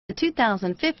The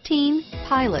 2015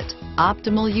 Pilot.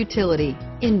 Optimal utility,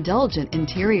 indulgent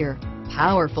interior,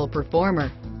 powerful performer.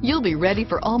 You'll be ready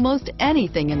for almost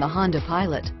anything in the Honda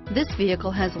Pilot. This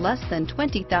vehicle has less than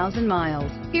 20,000 miles.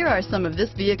 Here are some of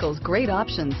this vehicle's great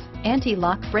options: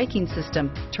 anti-lock braking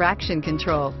system, traction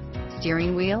control,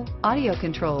 steering wheel audio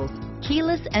controls,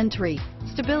 keyless entry,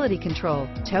 stability control,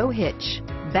 tow hitch,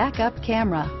 backup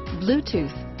camera,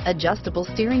 Bluetooth, adjustable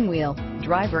steering wheel,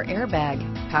 driver airbag,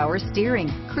 power steering,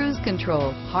 cruise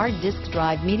control, hard disk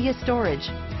drive media storage,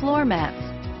 floor mats,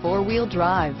 four-wheel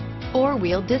drive,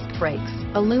 four-wheel disc brakes,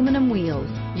 aluminum wheels,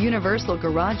 universal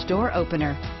garage door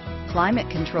opener, climate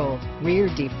control, rear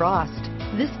defrost.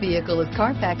 This vehicle is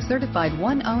Carfax certified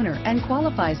one owner and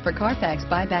qualifies for Carfax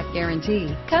buyback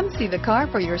guarantee. Come see the car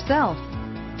for yourself.